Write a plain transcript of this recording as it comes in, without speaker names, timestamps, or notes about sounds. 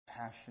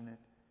compassionate,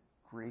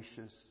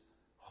 gracious,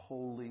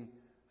 holy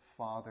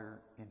Father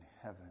in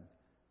heaven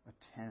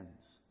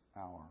attends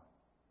our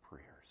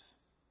prayers.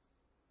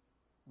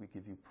 We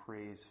give you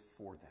praise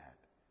for that.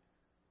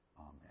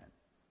 Amen.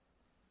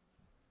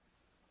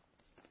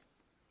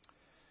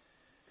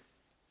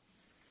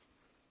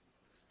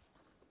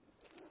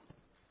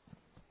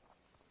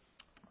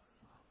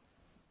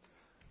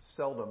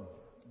 Seldom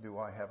do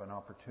I have an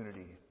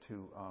opportunity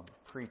to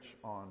preach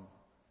on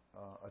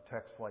a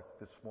text like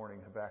this morning,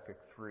 Habakkuk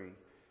 3,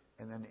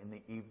 and then in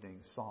the evening,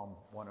 Psalm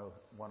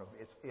 101.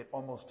 It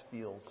almost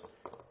feels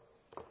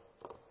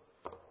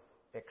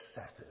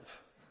excessive.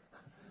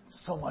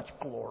 So much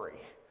glory,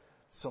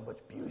 so much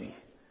beauty.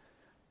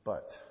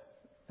 But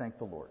thank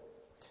the Lord.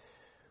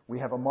 We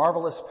have a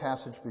marvelous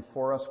passage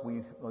before us.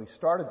 We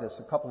started this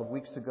a couple of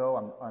weeks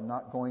ago. I'm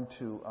not going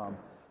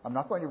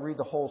to read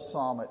the whole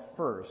psalm at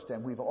first,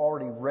 and we've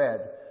already read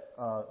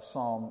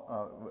Psalm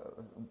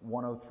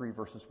 103,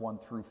 verses 1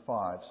 through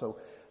 5. So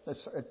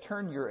let's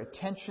turn your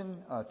attention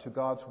to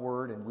God's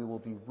Word, and we will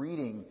be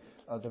reading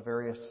the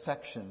various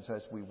sections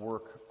as we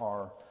work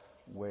our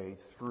way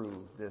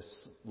through this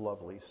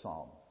lovely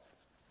psalm.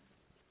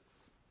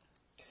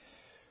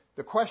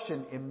 The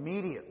question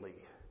immediately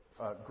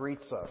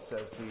greets us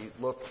as we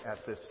look at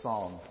this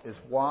psalm is,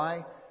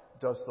 why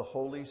does the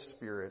Holy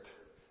Spirit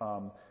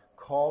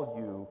call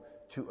you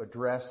to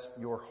address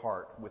your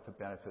heart with the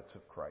benefits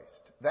of Christ?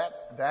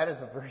 That is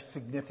a very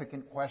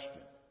significant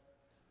question.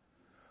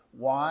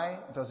 Why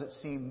does it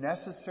seem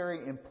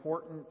necessary,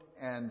 important,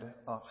 and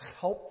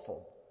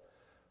helpful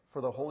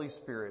for the Holy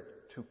Spirit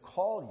to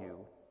call you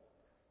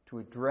to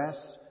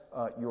address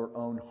your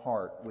own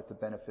heart with the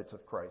benefits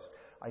of Christ?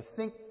 I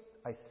think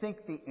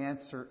the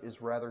answer is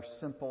rather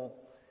simple,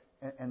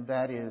 and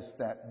that is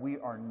that we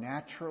are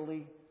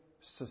naturally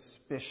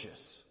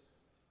suspicious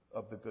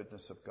of the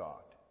goodness of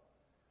God.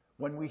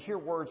 When we hear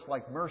words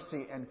like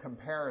mercy and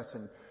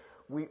comparison,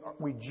 we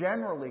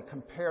generally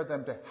compare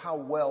them to how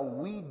well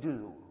we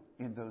do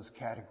in those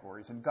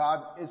categories. And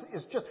God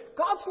is just,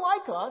 God's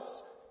like us,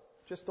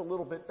 just a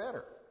little bit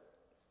better.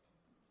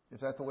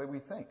 Is that the way we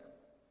think?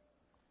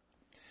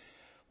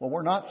 Well,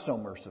 we're not so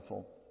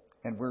merciful,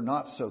 and we're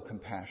not so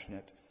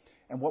compassionate.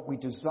 And what we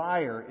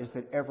desire is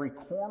that every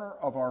corner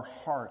of our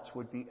hearts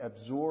would be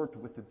absorbed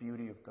with the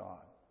beauty of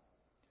God.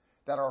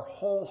 That our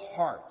whole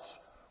hearts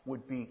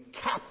would be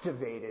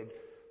captivated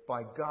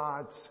by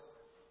God's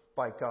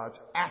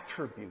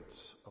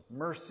attributes of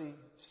mercy,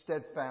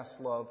 steadfast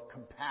love,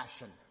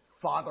 compassion,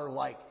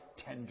 father-like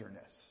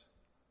tenderness.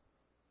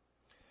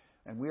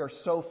 And we are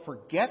so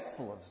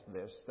forgetful of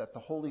this that the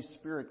Holy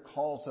Spirit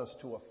calls us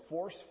to a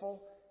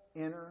forceful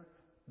inner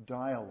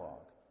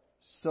dialogue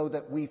so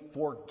that we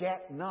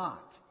forget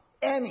not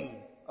any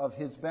of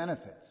His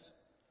benefits.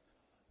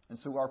 And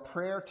so our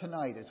prayer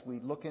tonight as we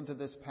look into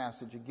this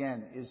passage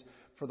again is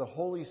for the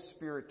Holy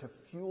Spirit to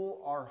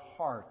fuel our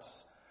hearts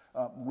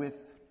with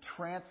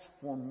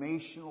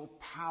transformational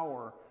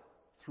power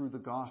through the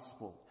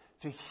gospel.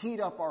 To heat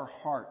up our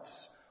hearts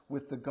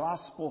with the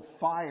gospel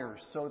fire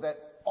so that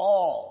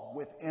all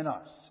within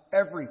us,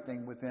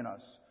 everything within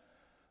us,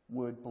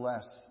 would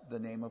bless the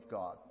name of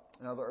God.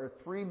 Now there are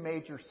three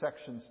major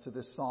sections to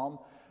this psalm.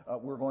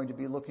 We're going to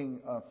be looking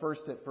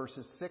first at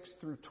verses 6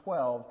 through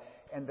 12.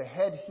 And the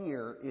head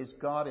here is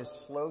God is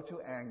slow to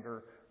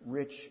anger,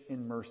 rich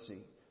in mercy.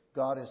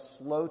 God is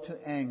slow to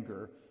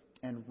anger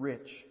and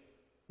rich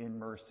in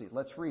mercy.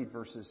 Let's read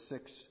verses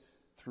 6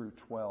 through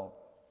 12.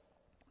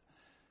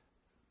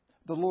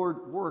 The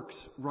Lord works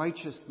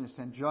righteousness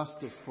and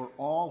justice for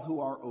all who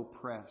are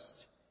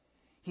oppressed.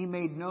 He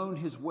made known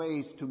His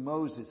ways to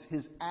Moses,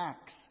 His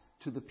acts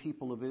to the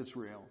people of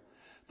Israel.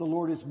 The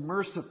Lord is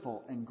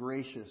merciful and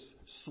gracious,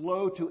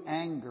 slow to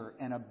anger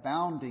and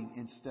abounding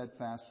in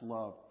steadfast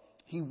love.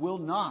 He will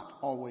not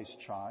always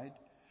chide,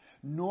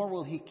 nor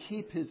will He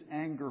keep His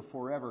anger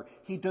forever.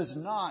 He does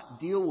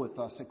not deal with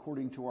us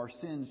according to our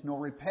sins, nor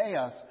repay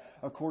us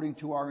according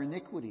to our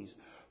iniquities.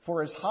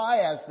 For as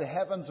high as the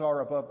heavens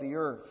are above the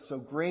earth, so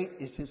great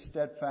is His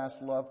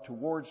steadfast love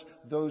towards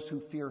those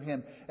who fear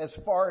Him. As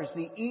far as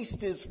the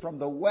east is from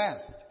the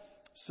west,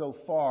 so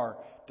far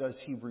does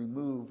He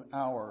remove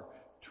our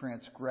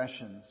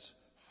transgressions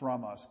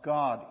from us.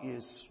 God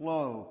is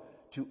slow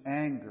to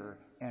anger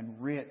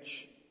and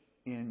rich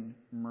in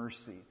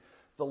mercy.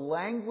 The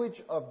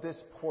language of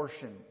this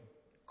portion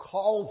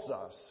calls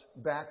us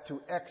back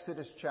to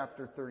Exodus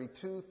chapter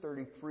 32,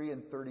 33,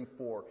 and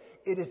 34.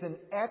 It is an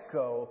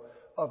echo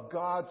of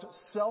God's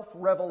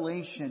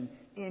self-revelation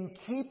in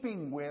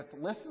keeping with,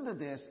 listen to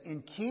this,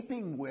 in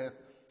keeping with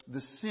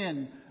the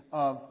sin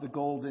of the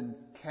golden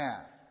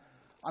calf.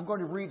 I'm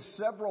going to read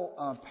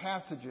several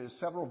passages,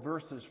 several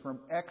verses from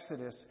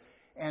Exodus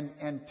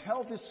and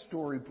tell this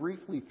story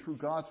briefly through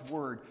God's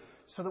Word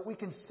so that we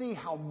can see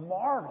how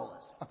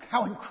marvelous,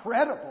 how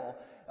incredible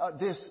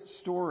this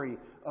story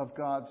of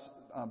God's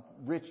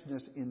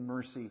richness in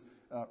mercy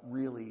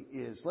really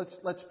is.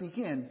 Let's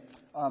begin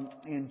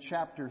in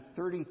chapter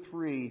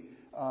 33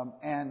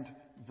 and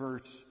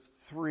verse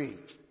 3.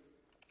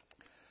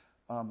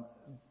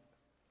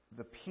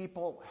 the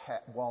people,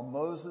 while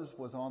Moses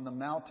was on the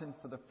mountain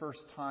for the first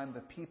time,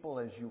 the people,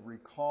 as you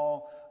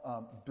recall,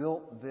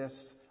 built this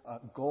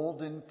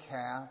golden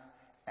calf.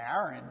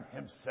 Aaron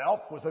himself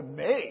was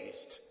amazed.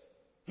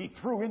 He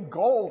threw in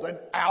gold and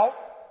out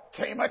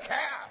came a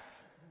calf.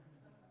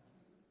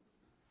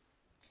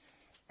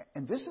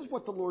 And this is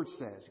what the Lord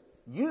says.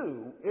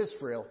 You,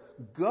 Israel,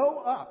 go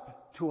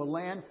up to a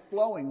land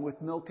flowing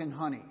with milk and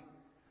honey.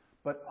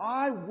 But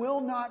I will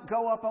not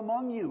go up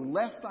among you,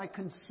 lest I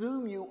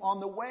consume you on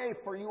the way,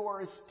 for you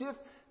are a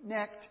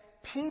stiff-necked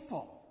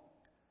people.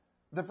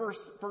 The verse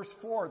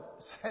 4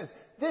 says,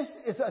 this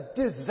is a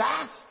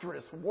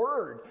disastrous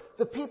word.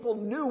 The people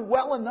knew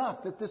well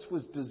enough that this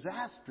was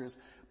disastrous,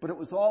 but it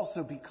was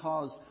also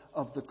because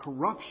of the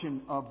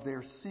corruption of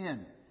their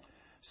sin.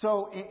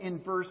 So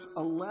in verse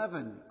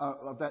 11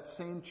 of that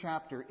same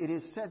chapter, it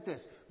is said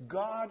this: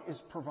 God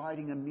is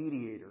providing a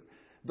mediator.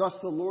 Thus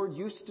the Lord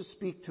used to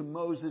speak to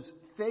Moses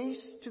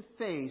face to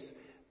face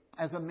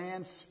as a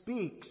man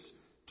speaks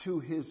to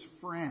his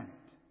friend.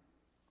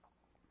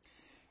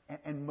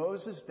 And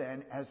Moses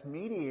then, as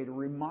mediator,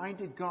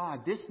 reminded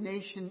God, this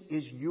nation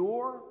is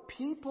your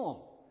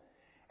people.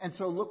 And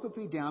so look with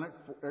me down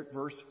at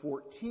verse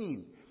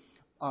 14.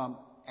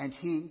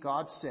 And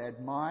God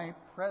said, my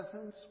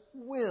presence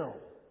will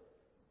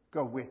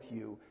go with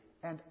you,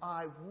 and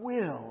I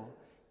will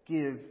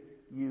give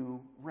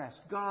you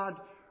rest. God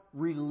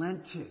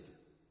relented.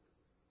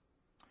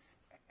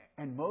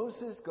 And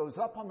Moses goes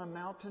up on the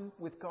mountain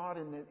with God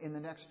in the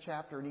next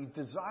chapter, and he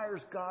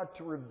desires God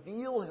to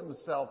reveal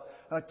himself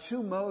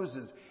to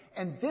Moses.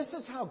 And this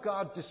is how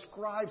God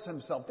describes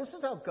himself. This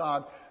is how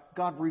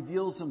God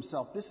reveals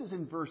himself. This is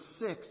in verse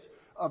 6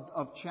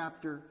 of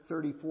chapter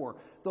 34.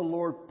 The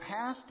Lord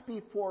passed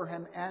before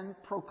him and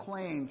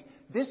proclaimed.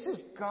 This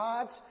is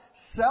God's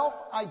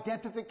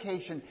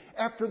self-identification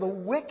after the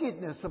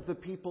wickedness of the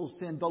people's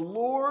sin. The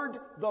Lord,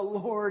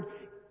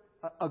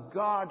 a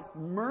God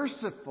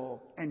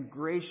merciful and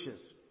gracious,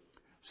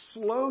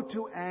 slow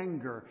to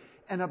anger,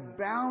 and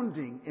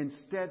abounding in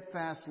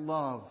steadfast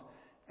love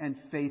and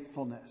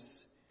faithfulness.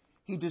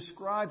 He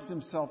describes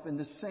himself in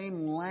the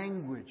same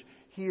language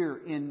here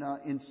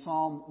in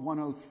Psalm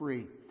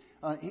 103.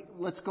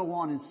 Let's go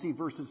on and see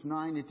verses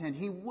 9 to 10.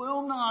 He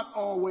will not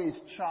always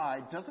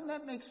chide. Doesn't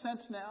that make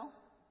sense now?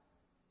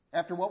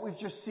 After what we've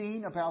just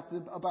seen about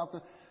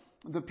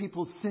the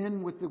people's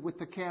sin with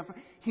the calf.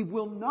 He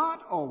will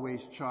not always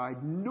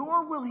chide,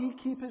 nor will he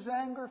keep his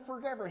anger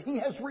forever. He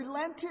has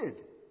relented.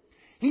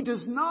 He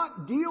does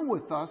not deal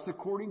with us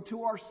according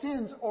to our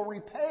sins or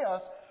repay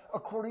us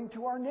according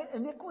to our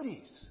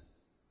iniquities.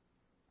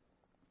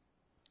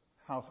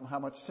 How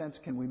much sense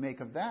can we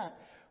make of that?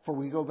 For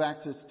we go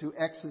back to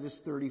Exodus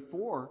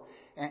 34,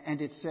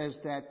 and it says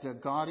that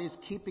God is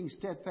keeping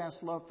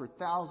steadfast love for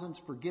thousands,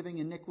 forgiving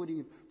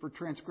iniquity, for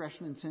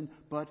transgression and sin,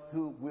 but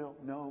who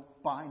will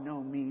by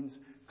no means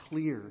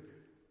clear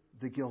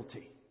the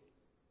guilty.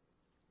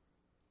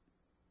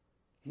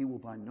 He will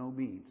by no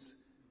means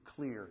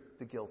clear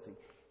the guilty.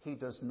 He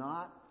does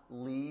not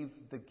leave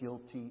the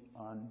guilty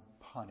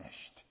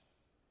unpunished.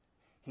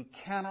 He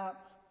cannot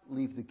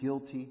leave the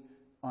guilty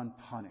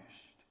unpunished.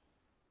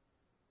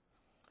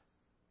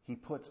 He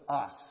puts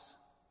us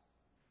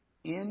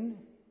in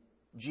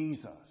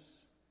Jesus,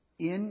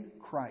 in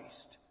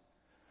Christ,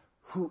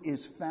 who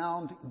is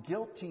found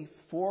guilty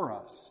for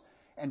us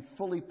and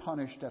fully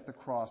punished at the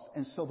cross.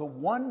 And so the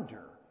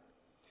wonder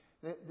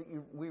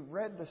we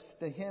read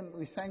the hymn,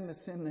 we sang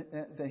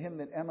the hymn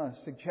that Emma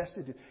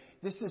suggested.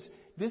 This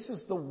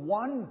is the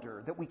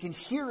wonder that we can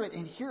hear it,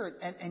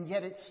 and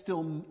yet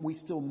we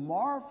still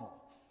marvel.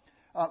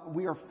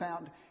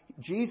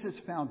 Jesus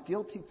found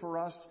guilty for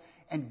us,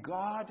 and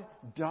God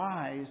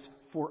dies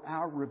for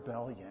our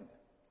rebellion.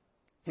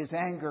 His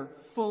anger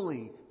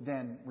fully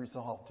then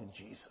resolved in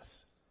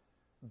Jesus.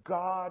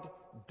 God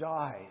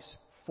dies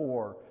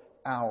for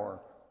our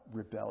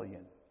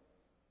rebellion.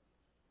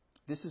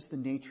 This is the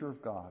nature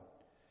of God.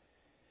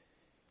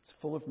 It's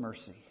full of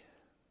mercy,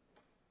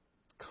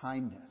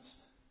 kindness,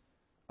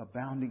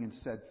 abounding in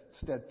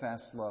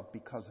steadfast love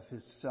because of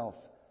his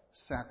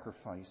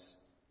self-sacrifice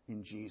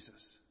in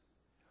Jesus.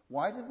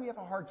 Why did we have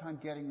a hard time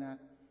getting that?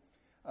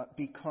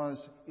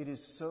 Because it is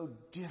so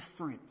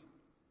different.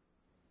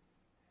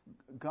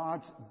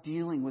 God's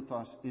dealing with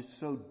us is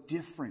so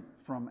different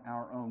from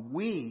our own.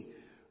 We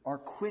are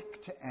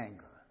quick to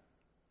anger.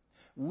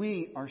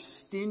 We are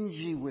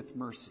stingy with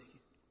mercy.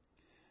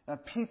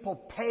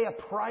 People pay a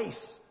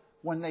price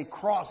when they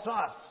cross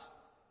us,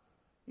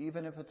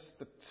 even if it's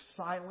the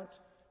silent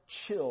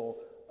chill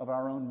of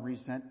our own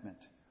resentment.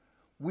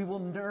 We will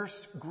nurse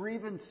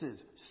grievances,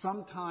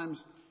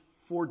 sometimes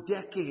for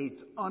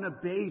decades,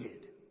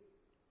 unabated.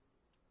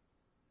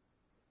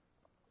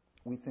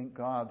 We think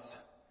God's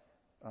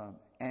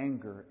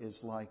anger is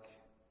like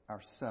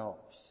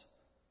ourselves,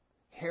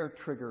 hair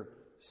trigger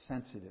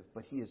sensitive,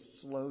 but he is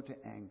slow to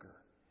anger.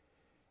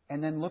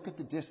 And then look at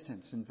the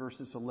distance in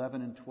verses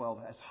 11 and 12.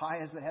 As high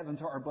as the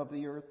heavens are above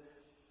the earth,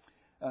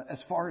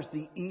 as far as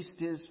the east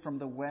is from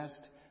the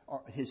west,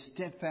 His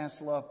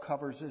steadfast love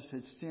covers us.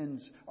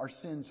 Our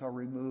sins are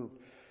removed.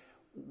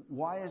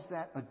 Why is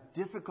that a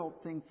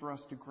difficult thing for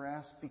us to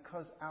grasp?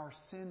 Because our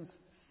sins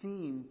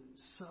seem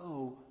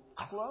so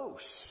close.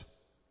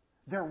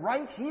 They're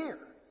right here.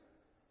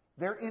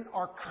 They're in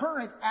our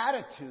current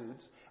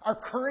attitudes, our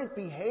current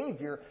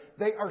behavior.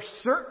 They are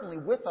certainly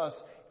with us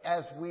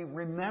as we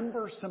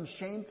remember some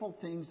shameful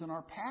things in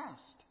our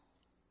past.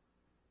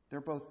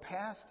 They're both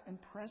past and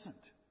present.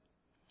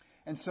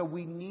 And so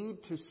we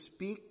need to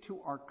speak to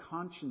our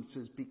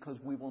consciences because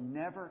we will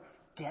never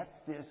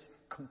get this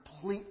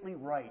completely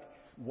right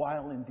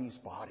while in these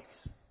bodies.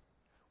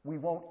 We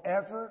won't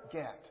ever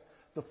get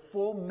the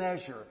full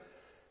measure,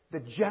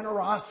 the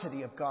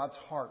generosity of God's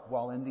heart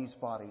while in these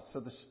bodies. So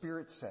the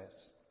Spirit says,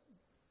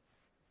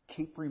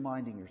 keep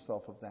reminding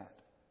yourself of that.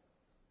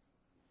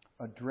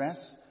 Address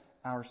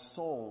our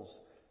souls.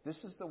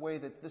 This is the way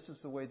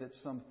that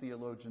some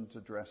theologians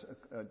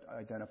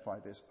identify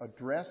this.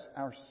 Address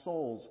our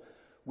souls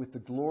with the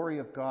glory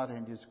of God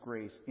and His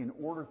grace in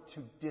order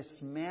to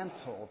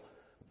dismantle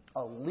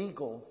a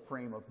legal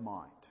frame of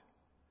mind.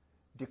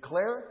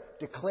 Declare,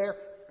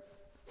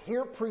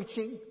 hear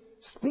preaching,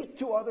 speak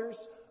to others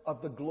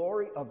of the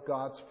glory of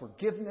God's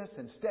forgiveness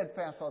and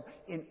steadfast love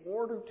in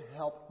order to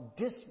help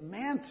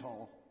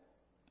dismantle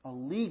a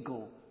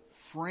legal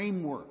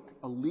framework,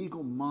 a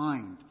legal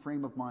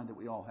frame of mind that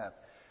we all have.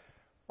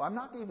 Well, I'm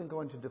not even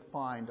going to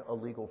define a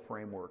legal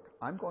framework.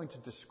 I'm going to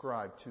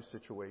describe two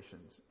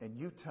situations, and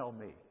you tell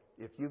me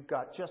if you've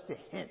got just a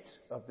hint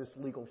of this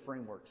legal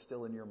framework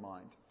still in your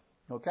mind.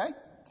 Okay?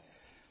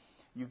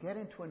 You get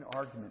into an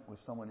argument with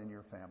someone in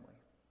your family.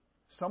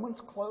 Someone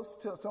close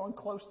to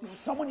you,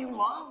 someone you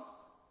love.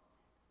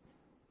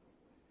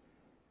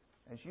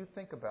 As you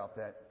think about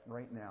that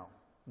right now,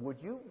 would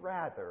you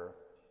rather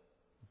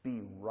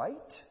be right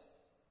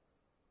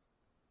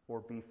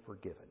or be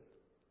forgiven?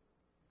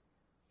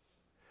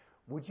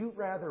 Would you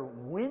rather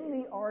win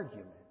the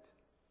argument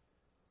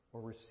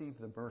or receive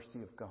the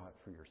mercy of God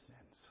for your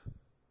sins?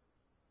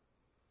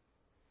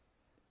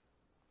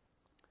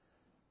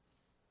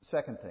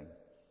 Second thing,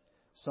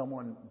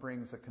 someone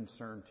brings a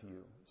concern to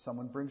you.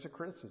 Someone brings a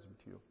criticism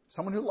to you.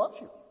 Someone who loves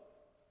you.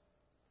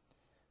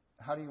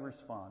 How do you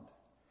respond?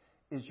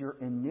 Is your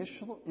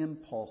initial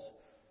impulse,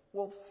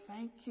 well,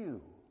 thank you.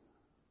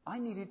 I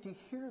needed to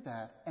hear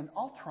that, and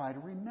I'll try to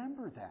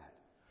remember that.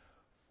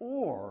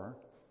 Or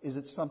is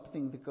it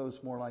something that goes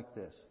more like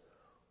this?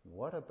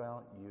 What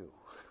about you?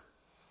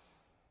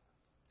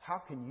 How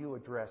can you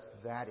address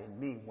that in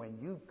me when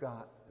you've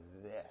got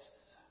this?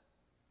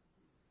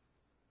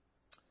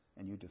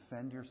 And you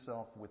defend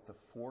yourself with the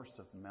force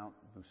of Mount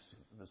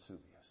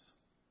Vesuvius.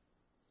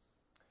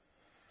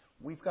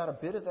 We've got a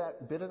bit of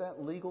that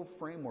legal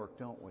framework,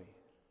 don't we?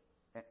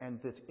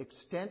 And the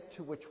extent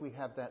to which we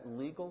have that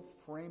legal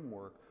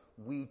framework,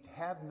 we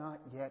have not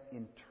yet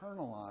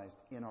internalized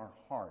in our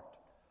heart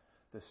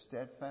the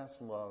steadfast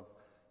love,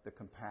 the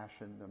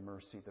compassion, the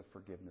mercy, the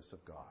forgiveness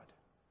of God.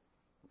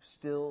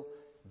 Still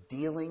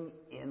dealing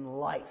in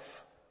life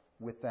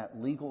with that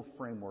legal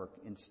framework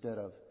instead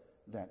of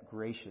that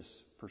gracious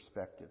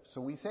perspective. So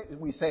we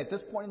say at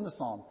this point in the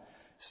psalm,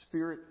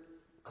 Spirit,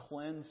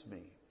 cleanse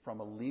me from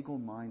a legal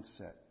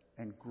mindset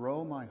and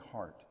grow my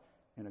heart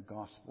in a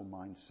gospel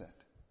mindset.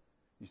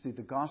 You see,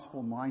 the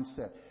gospel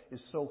mindset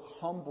is so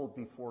humbled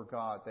before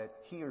God that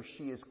he or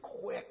she is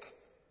quick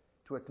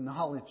to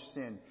acknowledge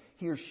sin.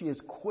 He or she is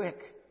quick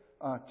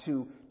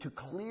to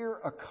clear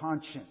a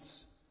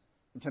conscience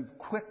and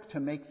quick to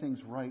make things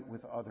right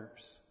with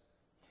others.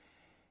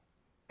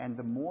 And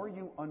the more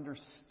you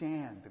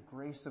understand the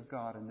grace of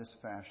God in this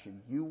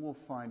fashion, you will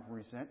find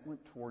resentment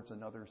towards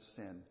another's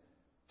sin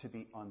to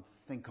be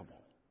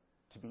unthinkable,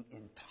 to be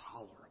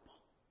intolerable.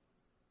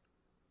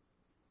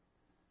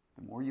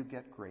 The more you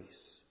get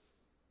grace,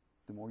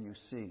 the more you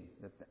see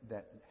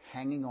that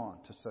hanging on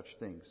to such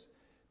things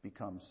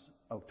becomes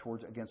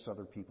against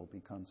other people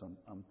becomes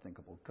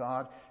unthinkable.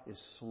 God is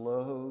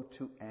slow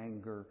to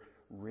anger,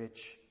 rich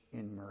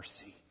in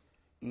mercy,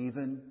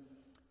 even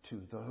to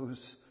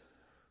those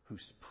who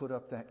put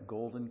up that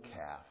golden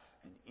calf,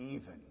 and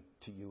even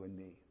to you and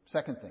me.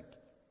 Second thing,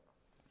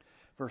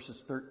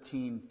 verses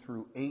 13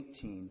 through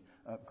 18,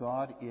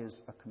 God is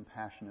a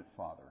compassionate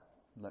Father.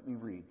 Let me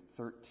read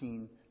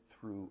 13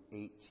 through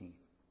 18.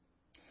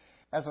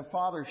 As a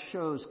father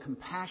shows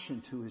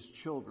compassion to his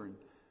children,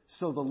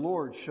 so the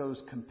Lord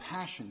shows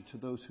compassion to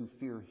those who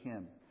fear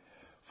him.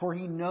 For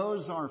he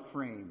knows our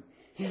frame.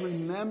 He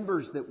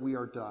remembers that we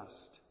are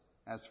dust.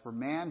 As for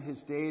man,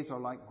 his days are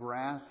like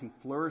grass. He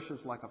flourishes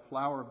like a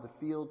flower of the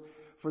field.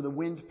 For the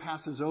wind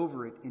passes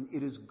over it, and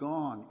it is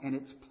gone, and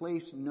its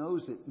place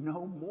knows it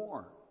no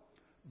more.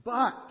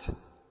 But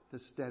the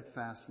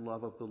steadfast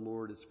love of the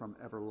Lord is from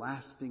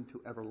everlasting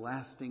to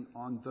everlasting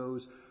on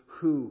those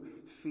who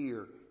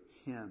fear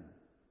him,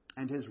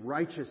 and his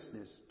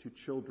righteousness to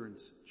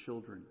children's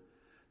children,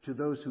 to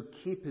those who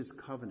keep his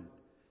covenant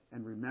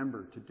and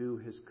remember to do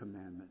his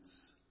commandments.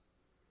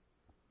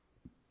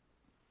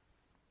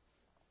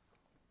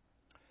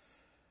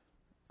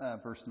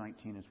 verse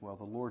 19 as well.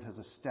 The Lord has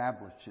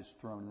established his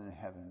throne in the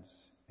heavens,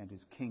 and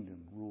his kingdom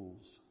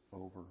rules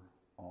over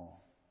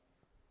all.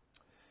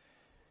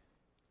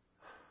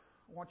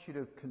 I want you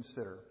to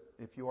consider,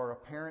 if you are a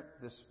parent,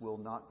 this will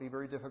not be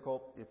very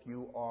difficult. If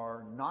you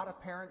are not a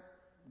parent,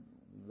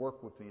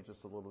 work with me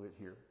just a little bit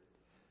here.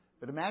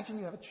 But imagine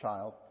you have a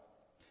child,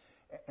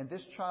 and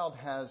this child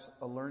has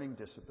a learning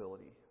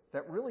disability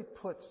that really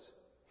puts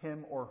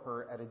him or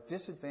her at a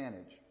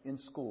disadvantage in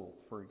school,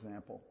 for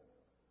example.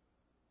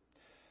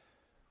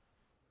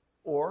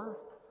 Or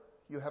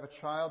you have a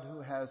child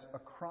who has a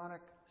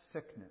chronic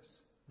sickness.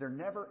 They're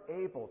never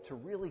able to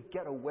really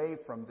get away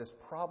from this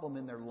problem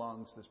in their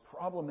lungs, this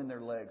problem in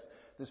their legs,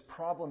 this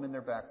problem in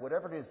their back.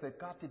 Whatever it is, they've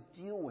got to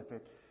deal with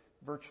it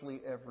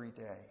virtually every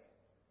day.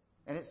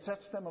 And it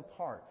sets them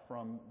apart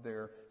from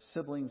their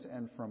siblings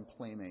and from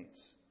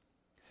playmates.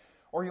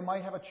 Or you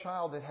might have a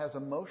child that has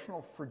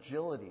emotional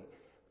fragility,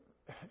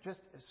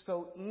 just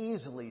so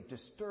easily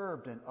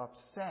disturbed and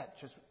upset,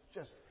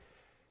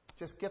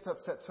 just gets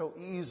upset so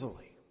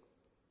easily.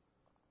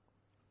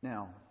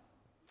 Now,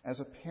 as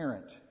a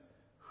parent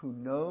who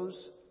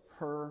knows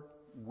her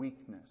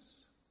weakness,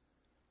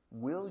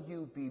 will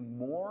you be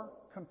more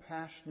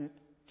compassionate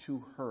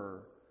to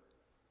her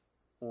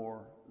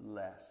or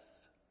less?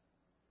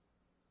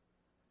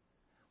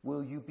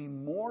 Will you be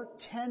more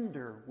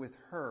tender with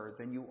her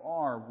than you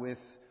are with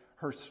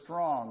her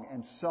strong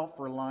and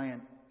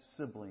self-reliant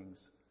siblings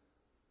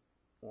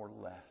or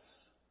less?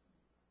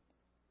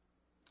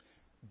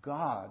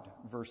 God,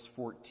 verse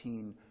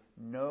 14,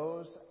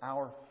 knows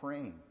our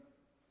frame.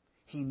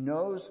 He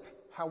knows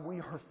how we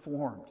are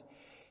formed.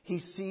 He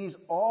sees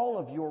all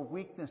of your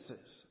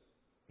weaknesses.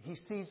 He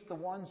sees the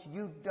ones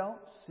you don't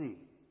see.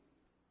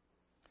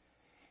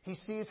 He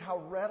sees how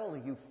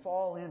readily you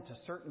fall into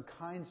certain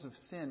kinds of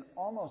sin,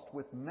 almost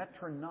with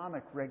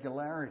metronomic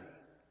regularity.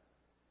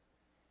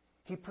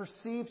 He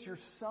perceives your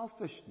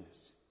selfishness.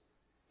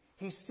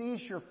 He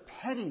sees your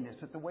pettiness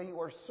at the way you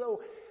are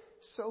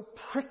so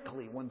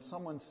prickly when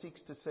someone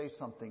seeks to say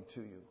something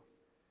to you.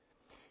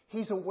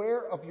 He's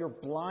aware of your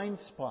blind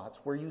spots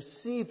where you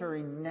see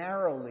very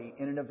narrowly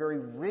and in a very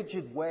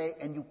rigid way,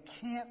 and you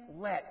can't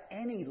let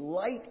any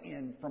light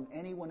in from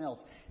anyone else.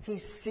 He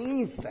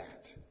sees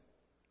that.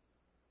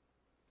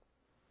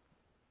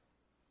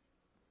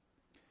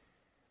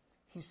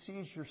 He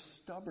sees your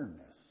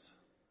stubbornness,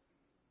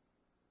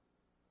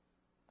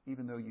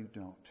 even though you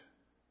don't.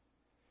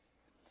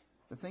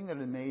 The thing that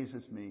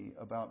amazes me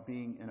about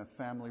being in a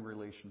family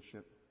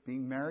relationship,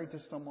 being married to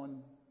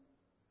someone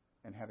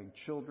and having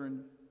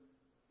children,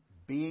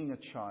 being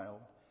a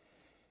child,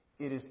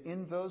 it is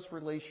in those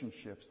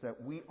relationships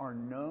that we are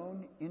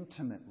known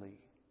intimately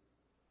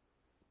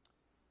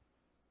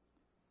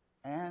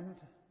and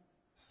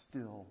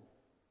still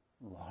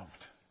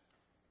loved.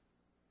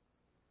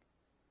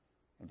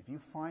 And if you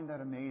find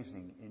that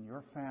amazing in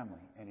your family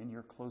and in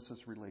your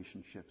closest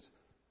relationships,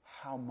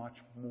 how much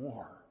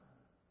more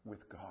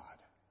with God?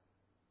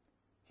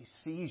 He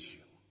sees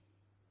you.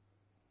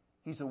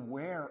 He's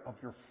aware of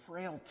your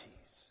frailties.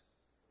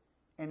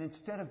 And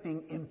instead of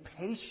being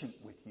impatient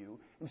with you,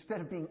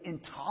 instead of being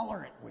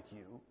intolerant with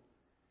you,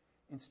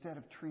 instead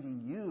of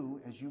treating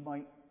you as you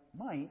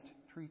might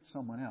treat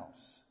someone else,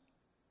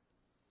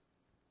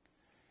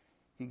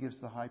 He gives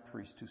the high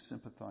priest who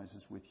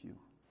sympathizes with you,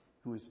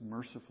 who is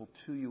merciful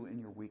to you in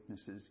your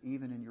weaknesses,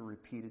 even in your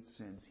repeated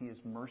sins. He is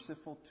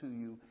merciful to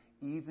you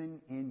even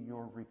in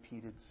your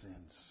repeated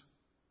sins.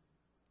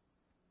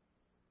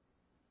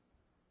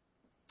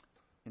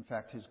 In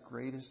fact, His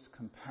greatest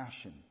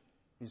compassion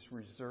is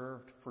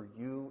reserved for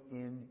you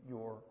in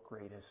your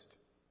greatest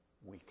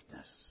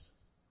weakness.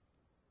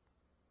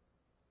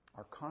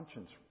 Our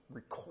conscience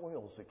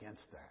recoils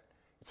against that.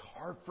 It's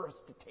hard for us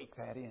to take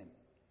that in.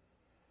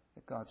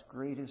 That God's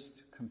greatest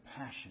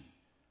compassion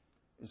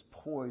is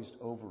poised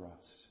over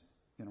us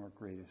in our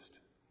greatest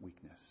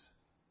weakness.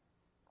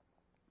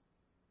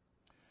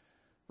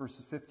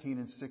 Verses 15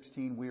 and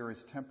 16, we are as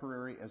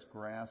temporary as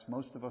grass.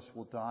 Most of us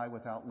will die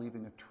without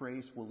leaving a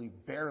trace. We'll leave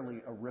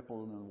barely a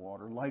ripple in the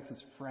water. Life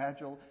is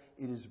fragile.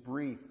 It is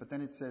brief. But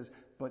then it says,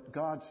 but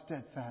God's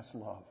steadfast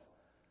love.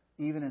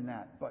 Even in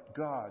that, but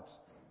God's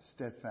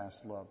steadfast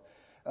love.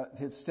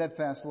 His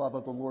steadfast love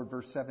of the Lord,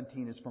 verse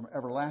 17, is from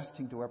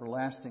everlasting to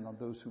everlasting on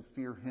those who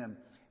fear Him,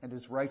 and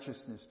His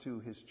righteousness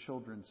to His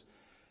children's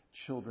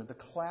children. The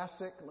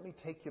classic, let me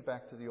take you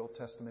back to the Old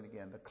Testament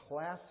again. The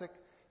classic,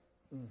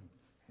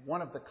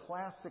 one of the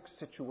classic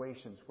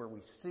situations where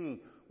we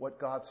see what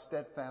God's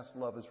steadfast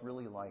love is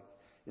really like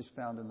is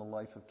found in the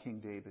life of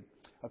King David.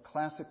 A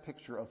classic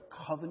picture of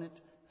covenant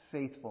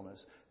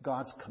faithfulness.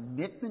 God's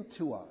commitment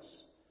to us.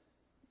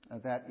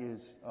 That is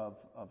of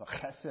a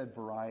chesed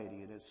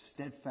variety. It is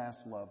steadfast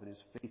love. It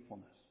is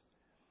faithfulness.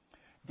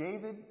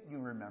 David, you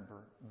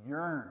remember,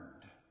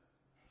 yearned.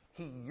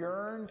 He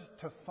yearned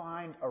to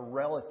find a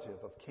relative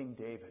of King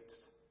David's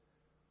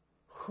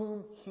to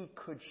whom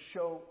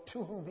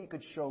he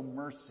could show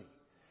mercy.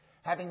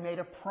 Having made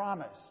a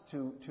promise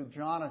to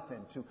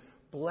Jonathan to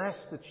bless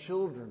the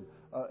children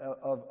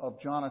of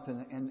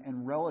Jonathan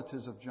and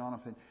relatives of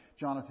Jonathan,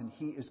 Jonathan,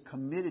 he is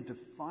committed to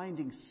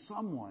finding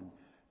someone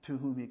to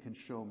whom he can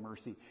show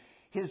mercy.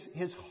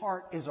 His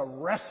heart is a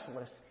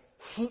restless,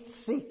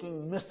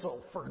 heat-seeking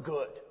missile for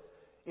good.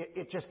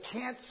 It just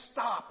can't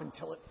stop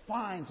until it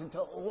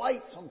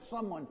lights on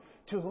someone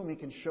to whom he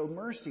can show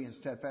mercy and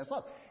steadfast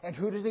love. And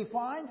who does he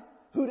find?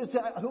 Who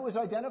is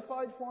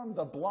identified for him?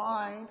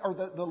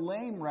 The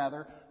lame,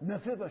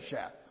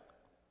 Mephibosheth.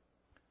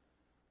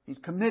 He's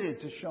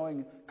committed to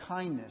showing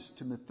kindness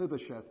to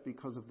Mephibosheth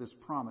because of this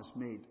promise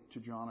made to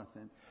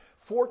Jonathan.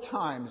 4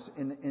 times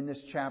in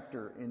this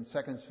chapter in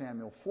 2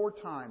 Samuel, 4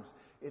 times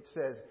it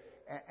says,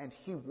 and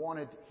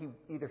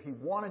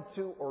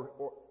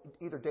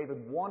either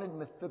David wanted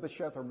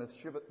Mephibosheth or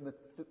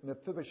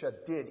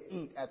Mephibosheth did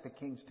eat at the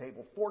king's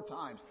table. 4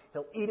 times.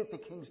 He'll eat at the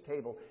king's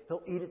table.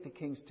 He'll eat at the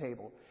king's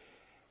table.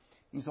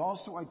 He's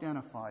also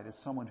identified as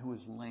someone who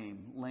is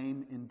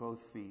lame in both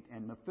feet.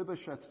 And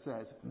Mephibosheth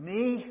says,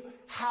 me?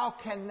 How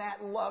can that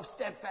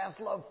steadfast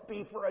love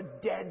be for a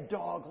dead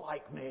dog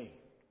like me?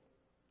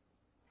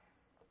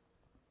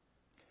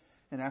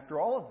 And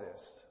after all of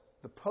this,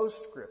 the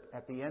postscript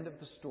at the end of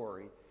the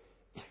story,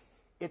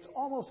 it's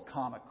almost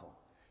comical.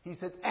 He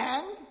says,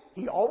 and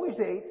he always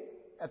ate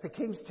at the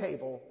king's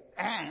table,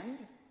 and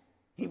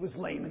he was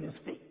lame in his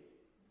feet.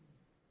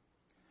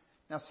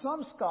 Now,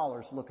 some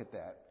scholars look at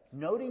that,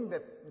 noting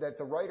that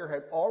the writer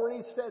had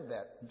already said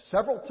that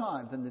several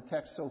times in the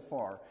text so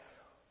far.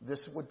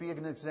 This would be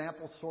an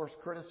example source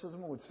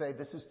criticism. Would say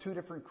this is 2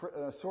 different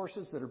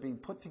sources that are being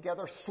put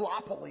together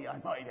sloppily, I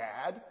might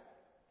add,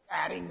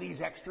 adding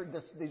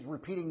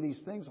repeating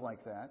these things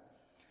like that.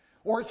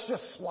 Or it's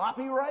just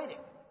sloppy writing.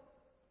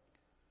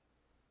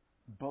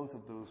 Both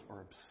of those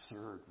are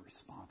absurd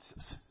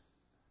responses.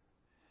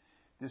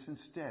 This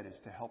instead is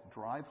to help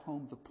drive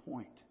home the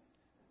point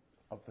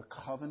of the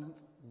covenant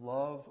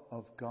love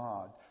of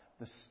God,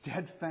 the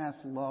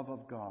steadfast love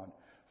of God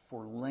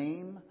for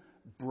lame,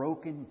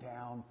 broken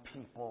down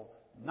people,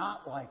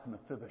 not like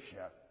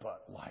Mephibosheth,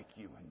 but like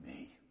you and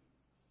me.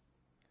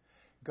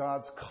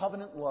 God's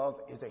covenant love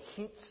is a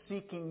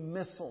heat-seeking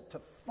missile to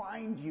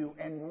find you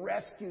and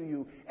rescue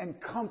you and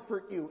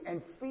comfort you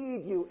and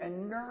feed you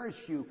and nourish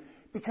you,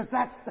 because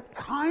that's the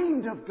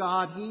kind of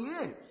God He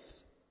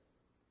is.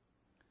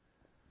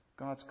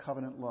 God's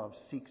covenant love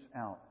seeks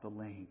out the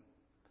lame.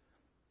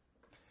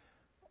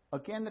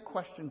 Again, the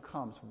question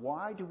comes,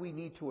 why do we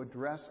need to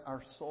address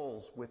our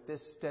souls with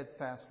this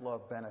steadfast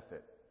love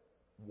benefit?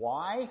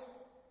 Why?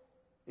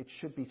 It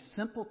should be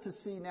simple to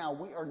see now.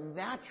 We are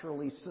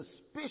naturally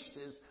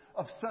suspicious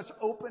of such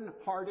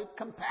open-hearted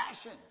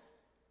compassion.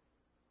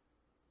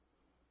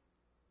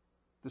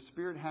 The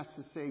Spirit has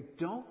to say,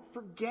 don't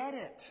forget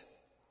it.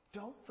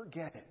 Don't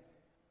forget it.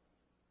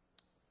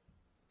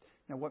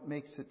 Now, what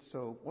makes it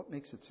so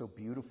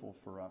beautiful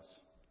for us?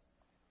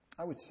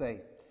 I would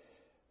say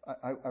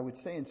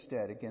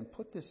instead, again,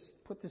 put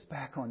this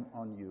back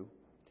on you.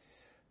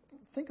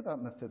 Think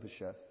about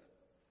Mephibosheth.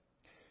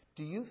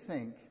 Do you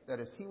think that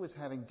as he was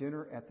having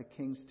dinner at the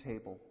king's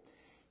table,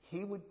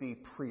 he would be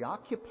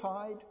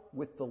preoccupied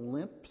with the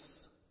limps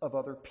of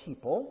other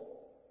people?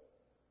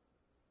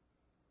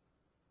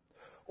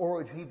 Or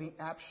would he be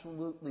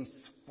absolutely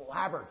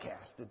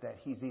flabbergasted that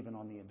he's even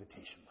on the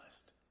invitation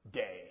list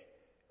day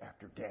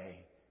after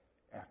day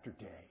after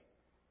day?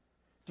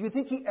 Do you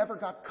think he ever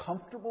got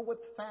comfortable with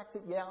the fact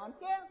that,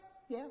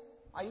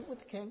 I eat with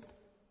the king.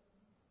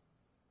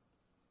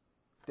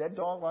 Dead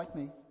dog like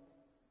me.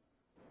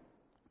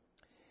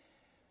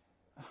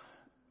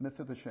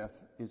 Mephibosheth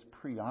is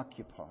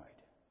preoccupied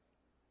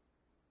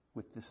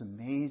with this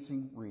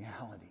amazing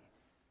reality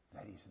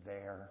that he's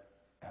there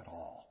at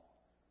all.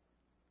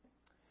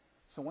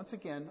 So once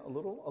again, a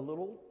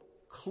little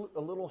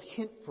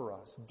hint for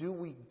us. Do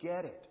we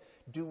get it?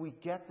 Do we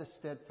get the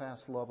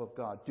steadfast love of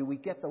God? Do we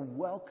get the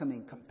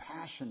welcoming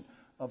compassion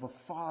of a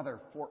Father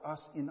for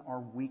us in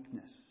our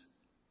weakness?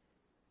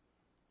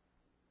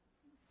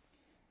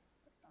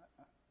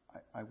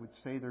 I would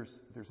say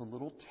there's a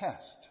little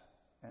test,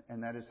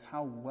 and that is,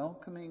 how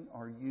welcoming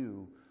are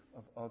you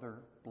of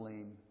other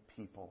blame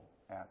people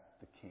at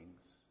the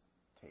king's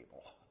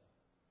table?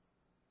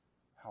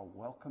 How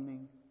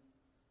welcoming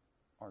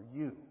are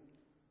you?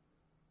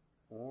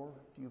 Or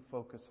do you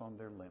focus on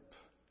their limp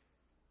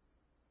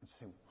and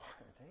say, why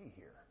are they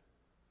here?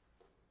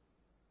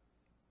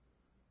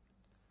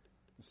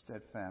 The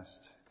steadfast,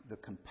 the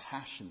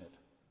compassionate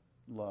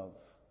love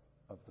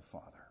of the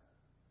Father.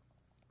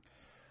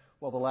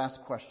 Well, the last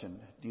question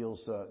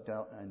deals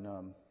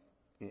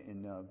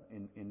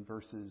in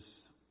verses.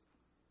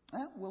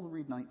 We'll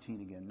read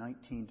 19 again,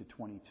 19 to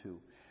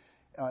 22.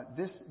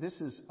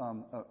 This is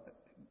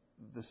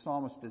the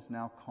psalmist is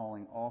now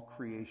calling all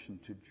creation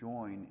to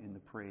join in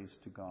the praise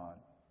to God.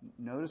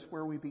 Notice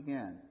where we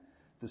began.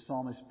 The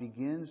psalmist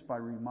begins by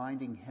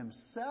reminding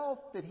himself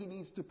that he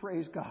needs to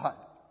praise God.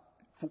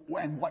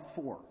 And what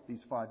for?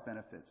 These 5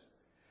 benefits.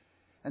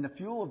 And the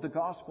fuel of the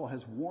gospel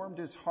has warmed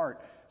his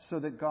heart so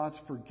that God's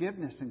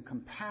forgiveness and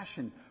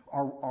compassion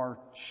are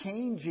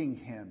changing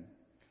him.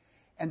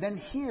 And then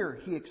here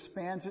he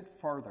expands it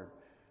further.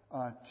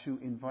 to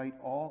invite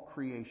all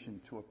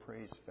creation to a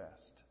praise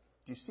fest.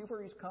 Do you see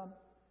where he's come?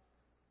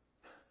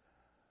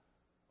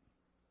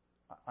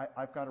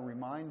 I've got to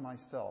remind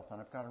myself,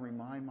 and I've got to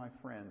remind my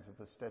friends of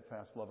the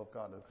steadfast love of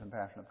God, of the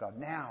compassion of God.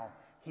 Now,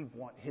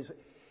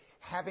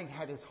 having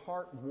had his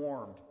heart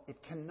warmed, it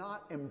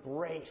cannot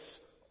embrace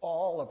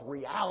all of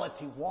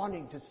reality,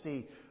 wanting to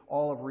see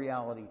all of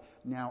reality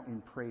now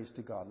in praise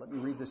to God. Let me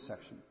read this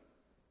section.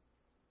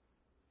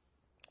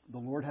 The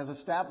Lord has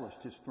established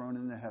his throne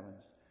in the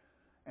heavens,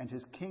 and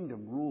his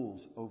kingdom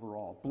rules over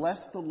all. Bless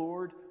the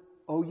Lord,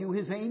 O you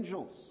his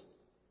angels,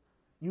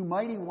 you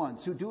mighty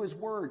ones who do his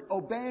word,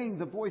 obeying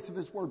the voice of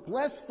his word.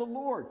 Bless the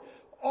Lord,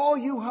 all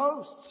you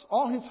hosts,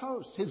 all his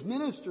hosts, his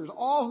ministers,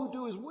 all who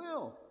do his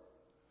will.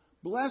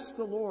 Bless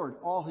the Lord,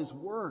 all his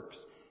works,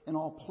 and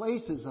all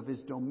places of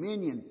his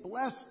dominion.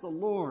 Bless the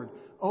Lord,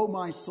 O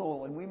my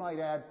soul. And we might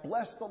add,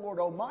 bless the Lord,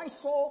 O my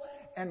soul,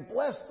 and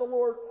bless the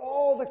Lord,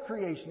 all the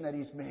creation that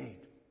he's made.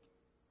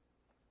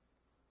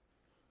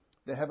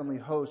 The heavenly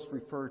hosts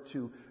refer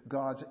to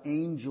God's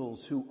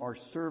angels who are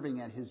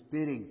serving at his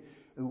bidding,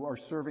 who are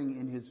serving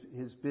in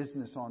his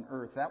business on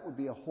earth. That would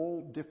be a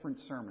whole different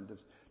sermon to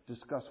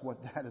discuss what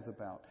that is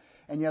about.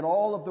 And yet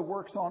all of the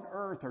works on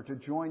earth are to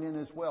join in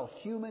as well,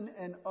 human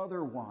and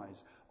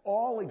otherwise.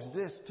 All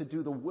exist to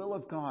do the will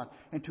of God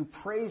and to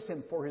praise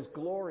him for his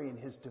glory and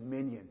his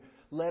dominion.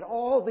 Let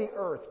all the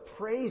earth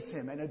praise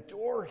him and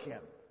adore him.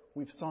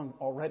 We've sung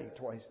already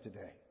twice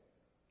today.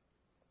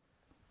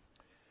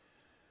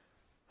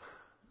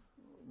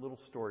 Little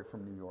story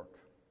from New York.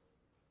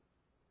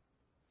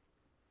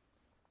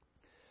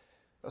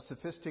 A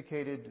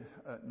sophisticated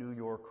New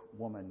York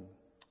woman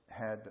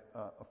had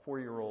a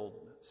 4-year-old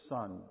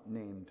son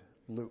named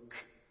Luke.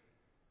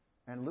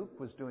 And Luke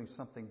was doing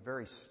something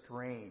very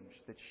strange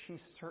that she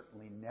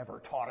certainly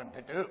never taught him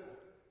to do.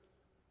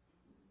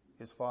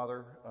 His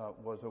father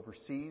was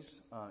overseas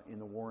in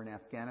the war in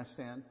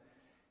Afghanistan.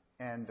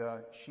 And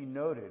she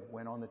noted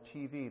when on the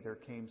TV there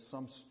came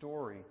some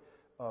story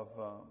of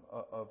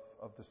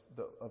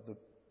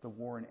the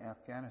war in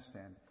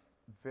Afghanistan,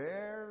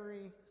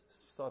 very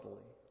subtly,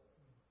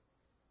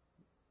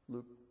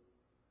 Luke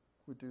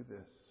would do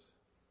this.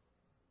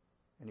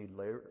 And he'd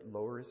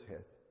lower his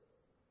head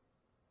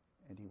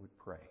and he would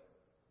pray.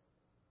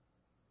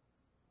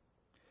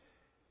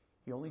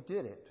 He only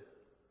did it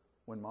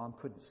when Mom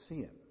couldn't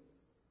see him.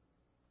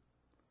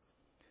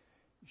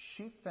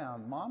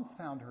 Mom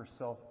found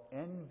herself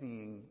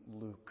envying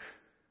Luke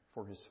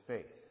for his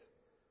faith,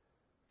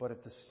 but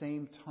at the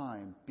same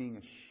time being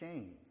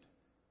ashamed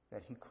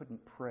that he couldn't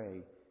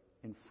pray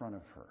in front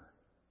of her.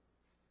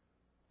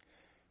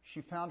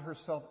 She found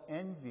herself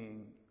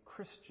envying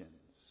Christians.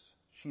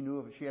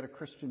 She had a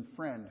Christian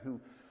friend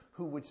who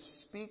would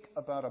speak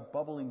about a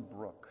bubbling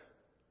brook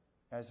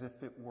as if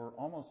it were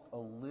almost a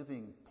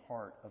living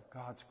part of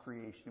God's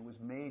creation. It was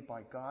made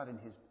by God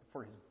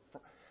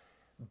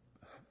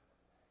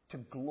to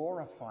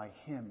glorify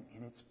him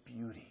in its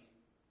beauty.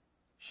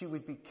 She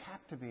would be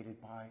captivated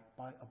by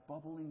a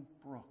bubbling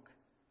brook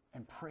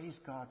and praise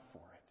God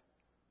for it.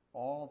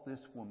 All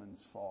this woman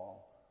saw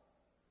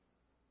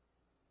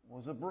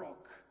was a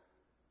brook.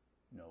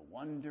 No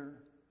wonder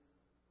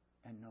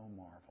and no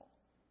marvel.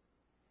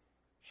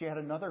 She had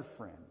another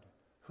friend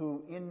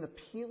who, in the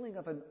peeling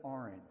of an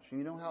orange,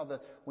 you know how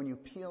when you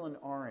peel an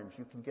orange,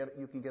 you can get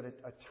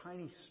a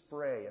tiny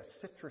spray, a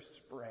citrus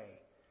spray.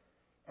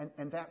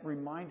 And that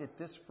reminded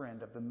this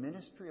friend of the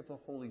ministry of the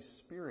Holy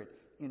Spirit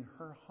in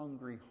her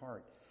hungry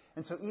heart.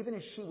 And so even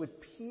as she would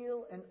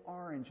peel an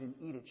orange and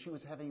eat it, she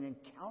was having an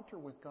encounter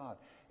with God.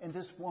 And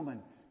this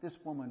woman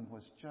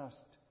was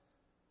just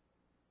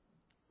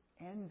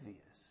envious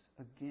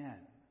again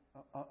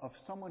of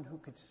someone who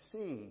could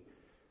see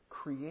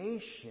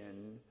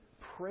creation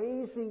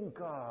praising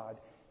God,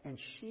 and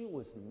she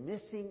was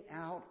missing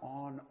out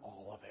on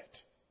all of it.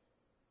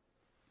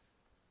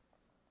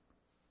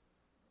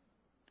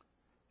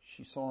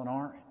 She saw an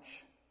orange,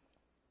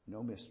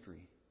 no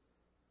mystery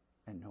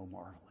and no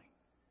marveling.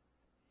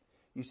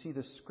 You see,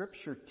 the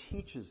Scripture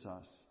teaches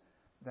us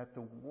that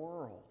the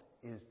world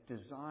is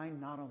designed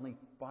not only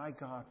by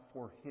God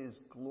for his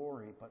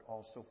glory, but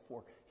also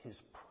for his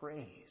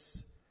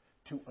praise,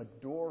 to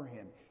adore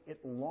him. It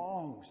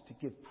longs to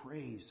give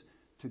praise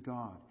to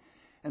God.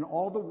 And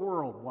all the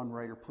world, one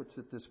writer puts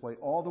it this way,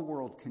 all the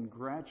world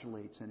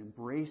congratulates and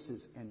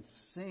embraces and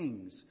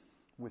sings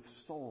with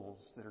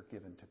souls that are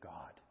given to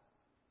God.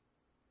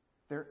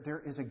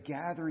 There is a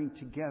gathering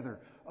together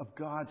of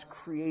God's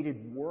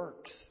created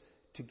works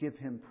to give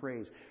him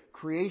praise.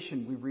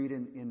 Creation, we read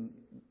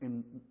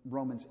in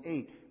Romans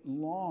 8,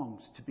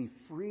 longs to be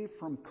free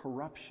from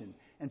corruption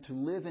and to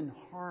live in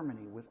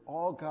harmony with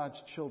all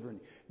God's children,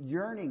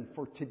 yearning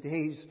for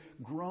today's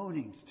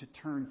groanings to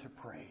turn to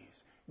praise.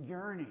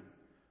 Yearning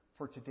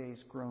for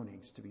today's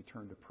groanings to be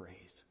turned to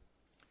praise.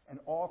 And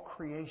all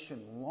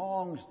creation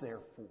longs,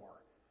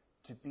 therefore,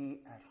 to be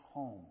at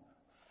home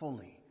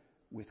fully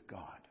with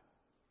God.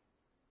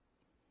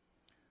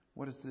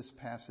 What is this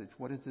passage?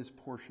 What is this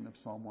portion of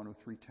Psalm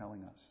 103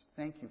 telling us?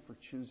 Thank you for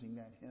choosing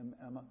that hymn,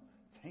 Emma.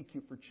 Thank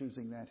you for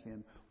choosing that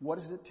hymn. What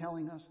is it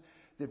telling us?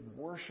 That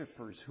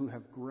worshipers who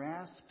have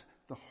grasped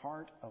the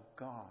heart of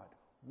God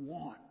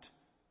want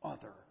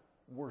other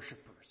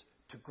worshipers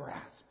to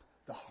grasp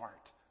the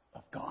heart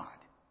of God.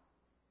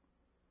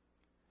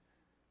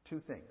 Two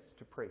things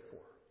to pray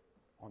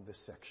for on this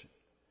section.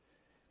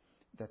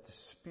 That the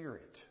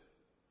Spirit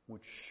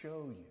would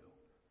show you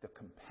the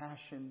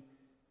compassion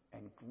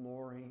and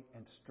glory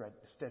and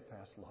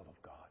steadfast love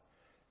of God.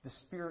 The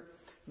Spirit,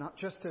 not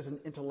just as an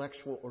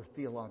intellectual or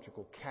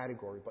theological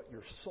category, but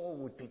your soul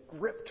would be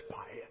gripped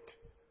by it.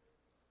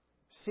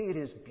 See it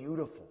as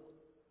beautiful.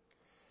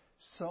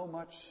 So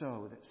much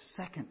so that,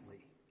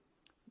 secondly,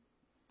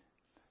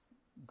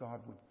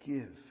 God would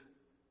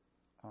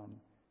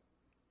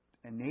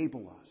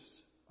enable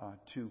us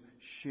to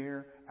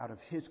share out of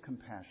His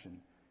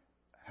compassion,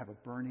 have a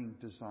burning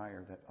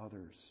desire that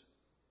others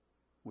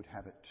would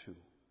have it too,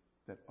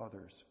 that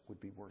others would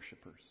be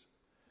worshipers.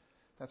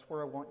 That's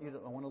where I want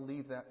to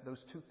leave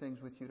those two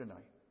things with you tonight.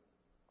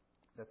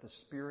 That the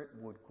Spirit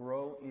would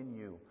grow in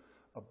you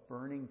a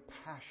burning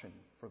passion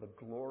for the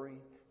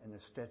glory and the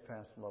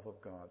steadfast love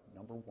of God,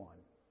 number one.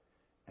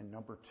 And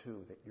number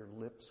two, that your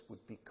lips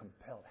would be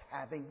compelled,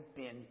 having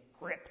been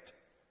gripped,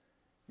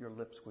 your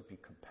lips would be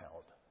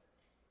compelled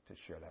to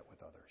share that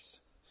with others,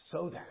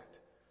 so that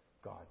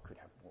God could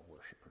have more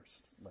worshipers.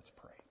 Let's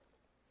pray.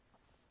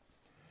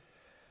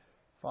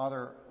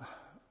 Father,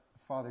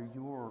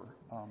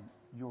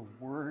 your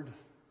word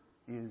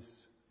is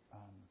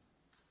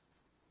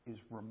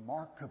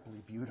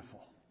remarkably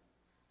beautiful.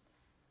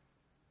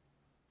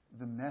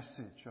 The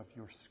message of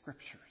your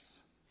scriptures,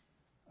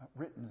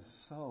 written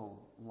so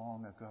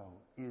long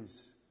ago, is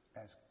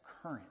as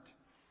current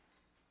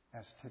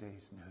as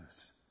today's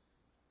news.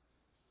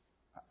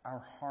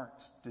 Our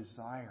hearts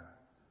desire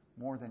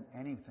more than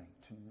anything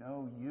to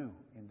know you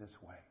in this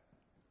way,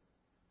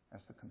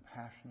 as the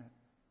compassionate,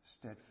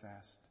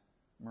 steadfast,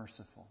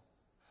 merciful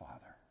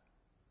Father.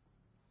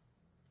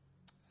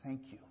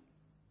 Thank you.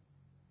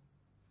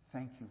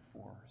 Thank you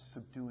for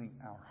subduing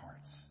our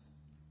hearts.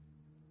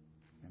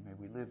 And may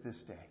we live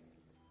this day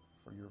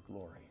for your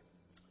glory.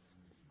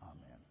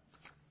 Amen.